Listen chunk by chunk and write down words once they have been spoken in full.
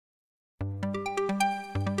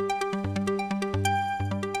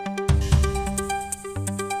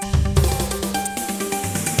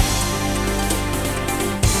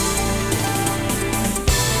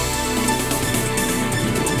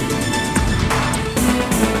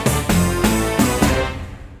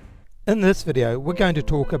In this video we're going to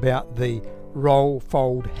talk about the roll,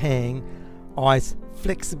 fold, hang, ICE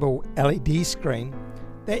flexible LED screen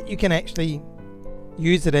that you can actually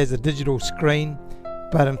use it as a digital screen,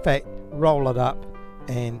 but in fact roll it up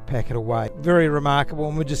and pack it away. Very remarkable,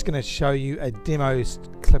 and we're just going to show you a demo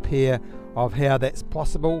clip here of how that's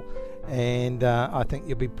possible, and I think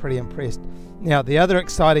you'll be pretty impressed. Now, the other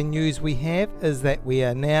exciting news we have is that we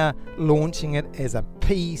are now launching it as a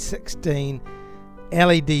P16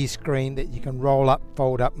 LED screen that you can roll up,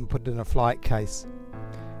 fold up and put in a flight case.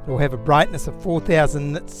 It will have a brightness of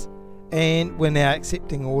 4000 nits, and we're now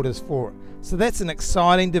accepting orders for it. So that's an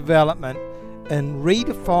exciting development in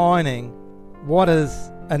redefining what is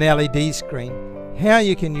an LED screen, how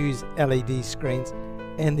you can use LED screens,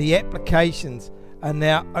 and the applications are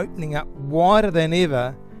now opening up wider than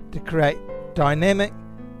ever to create dynamic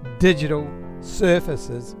digital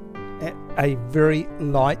surfaces at a very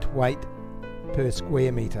lightweight per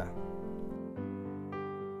square meter.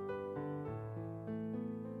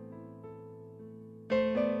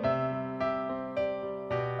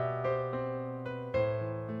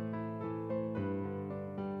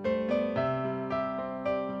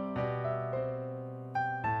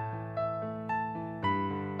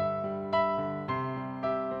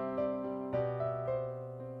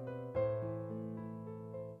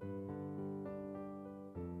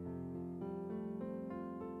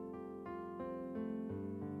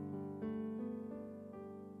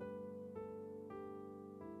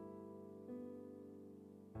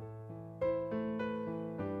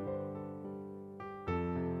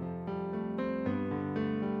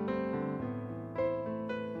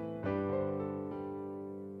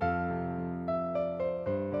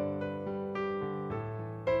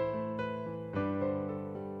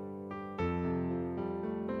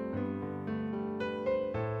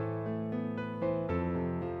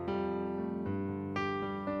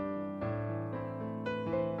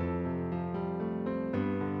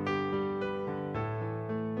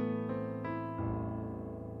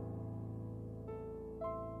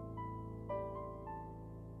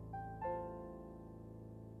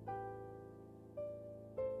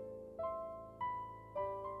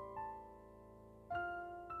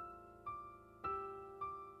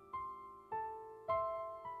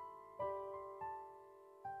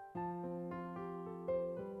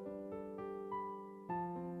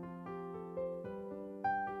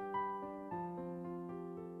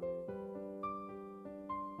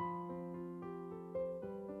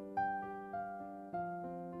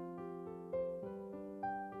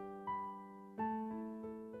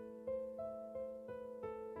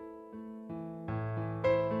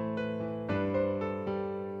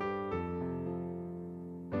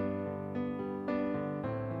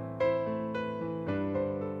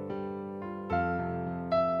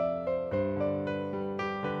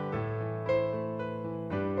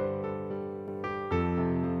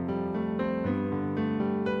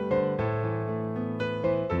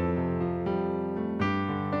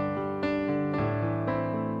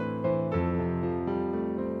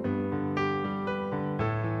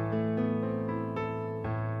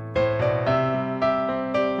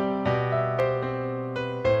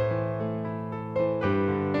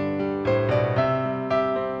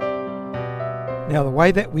 Now, the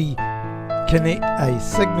way that we connect a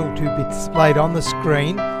signal to be displayed on the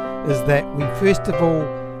screen is that we first of all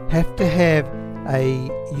have to have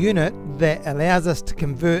a unit that allows us to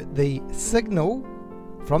convert the signal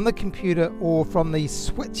from the computer or from the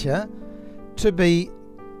switcher to be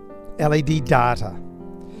LED data.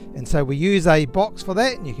 And so we use a box for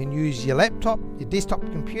that, and you can use your laptop, your desktop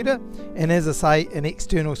computer, and as I say, an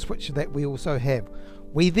external switcher that we also have.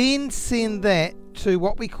 We then send that to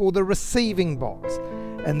what we call the receiving box,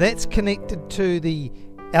 and that's connected to the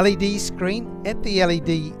LED screen at the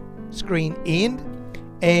LED screen end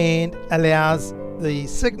and allows the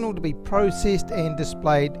signal to be processed and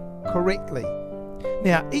displayed correctly.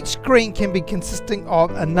 Now, each screen can be consisting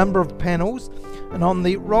of a number of panels, and on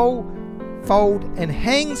the roll, fold and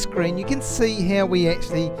hang screen you can see how we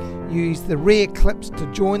actually use the rear clips to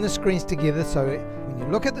join the screens together, so when you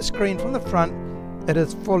look at the screen from the front it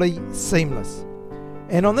is fully seamless.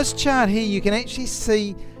 And on this chart here you can actually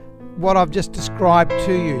see what I've just described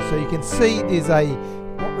to you. So you can see there's a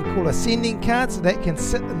what we call a sending card, so that can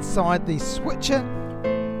sit inside the switcher,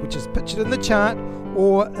 which is pictured in the chart,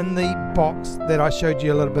 or in the box that I showed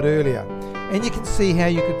you a little bit earlier. And you can see how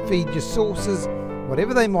you could feed your sources,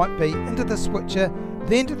 whatever they might be, into the switcher,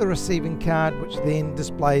 then to the receiving card, which then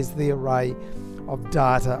displays the array of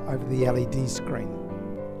data over the LED screen.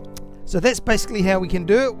 So that's basically how we can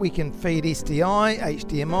do it. We can feed SDI,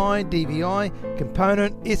 HDMI, DVI,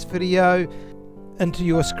 component, S-video, into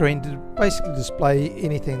your screen to basically display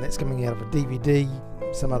anything that's coming out of a DVD,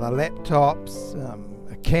 some other laptops,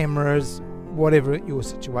 cameras, whatever your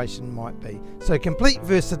situation might be. So complete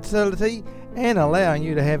versatility and allowing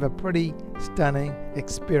you to have a pretty stunning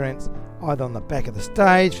experience either on the back of the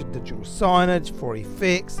stage for digital signage, for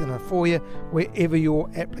effects in a foyer, wherever your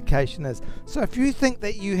application is. So if you think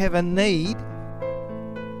that you have a need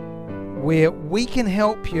where we can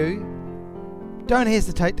help you, don't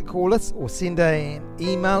hesitate to call us or send an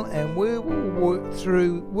email, and we will work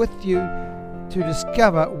through with you to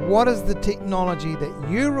discover what is the technology that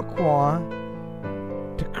you require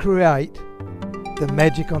to create the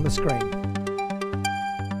magic on the screen.